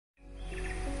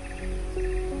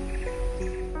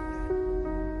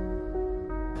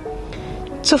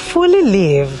To fully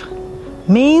live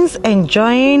means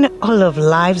enjoying all of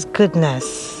life's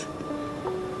goodness,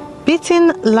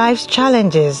 beating life's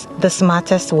challenges the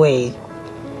smartest way,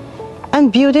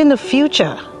 and building a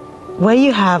future where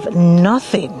you have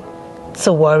nothing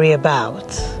to worry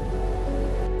about.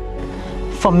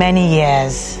 For many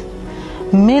years,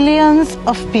 millions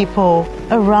of people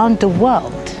around the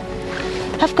world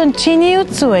have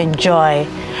continued to enjoy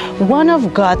one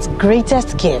of God's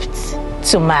greatest gifts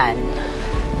to man: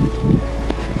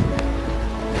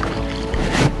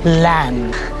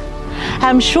 land.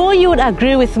 I'm sure you would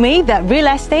agree with me that real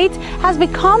estate has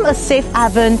become a safe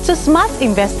haven to smart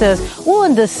investors who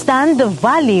understand the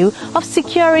value of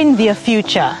securing their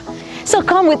future. So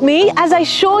come with me as I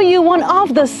show you one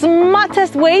of the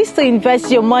smartest ways to invest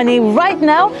your money right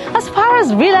now as far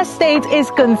as real estate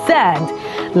is concerned.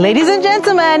 Ladies and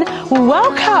gentlemen,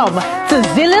 welcome to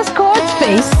ZYLUS COURT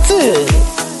Phase II.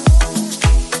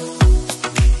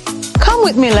 Come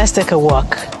with me, let's take a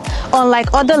walk.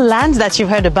 Unlike other lands that you've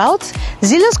heard about,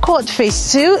 ZYLUS COURT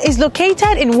Phase II is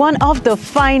located in one of the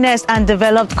finest and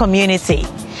developed community.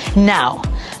 Now,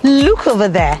 look over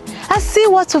there and see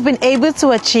what we've been able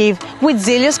to achieve with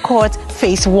ZYLUS COURT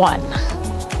Phase I.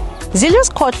 ZYLUS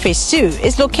COURT Phase II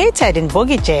is located in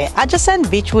BOGIJE, adjacent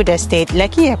BEECHWOOD estate,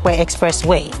 LEKKI-EPE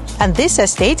Expressway. And this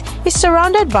estate is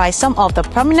surrounded by some of the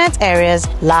prominent areas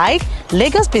like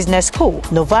Lagos Business School,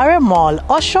 Novara Mall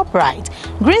or ShopRite,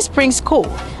 Green Spring School,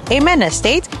 Amen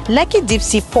Estate, Lekki Deep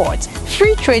Sea Port,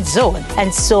 Free Trade Zone,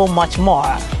 and so much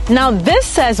more. Now this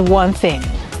says one thing: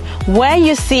 where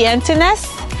you see emptiness,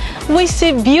 we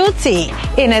see beauty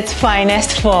in its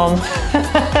finest form.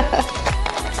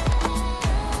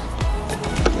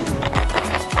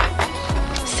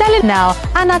 Selling now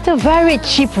and at a very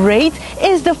cheap rate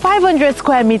is the 500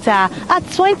 square meter at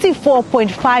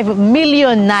 24.5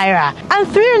 million naira and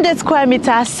 300 square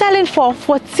meter selling for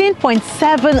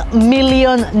 14.7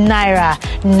 million naira.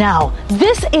 Now,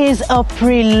 this is a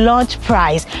pre-launch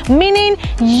price, meaning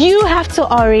you have to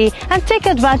hurry and take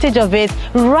advantage of it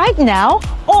right now,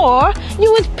 or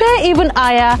you would pay even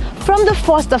higher from the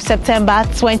 1st of September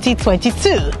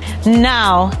 2022.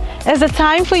 Now is the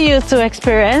time for you to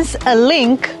experience a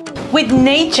link with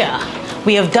nature.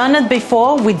 We have done it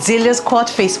before with ZYLUS COURT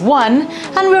Phase I,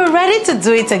 and we're ready to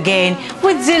do it again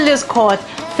with ZYLUS COURT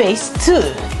Phase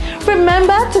II.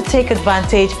 Remember to take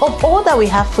advantage of all that we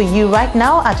have for you right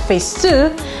now at Phase II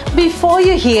before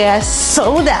you hear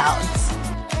sold out.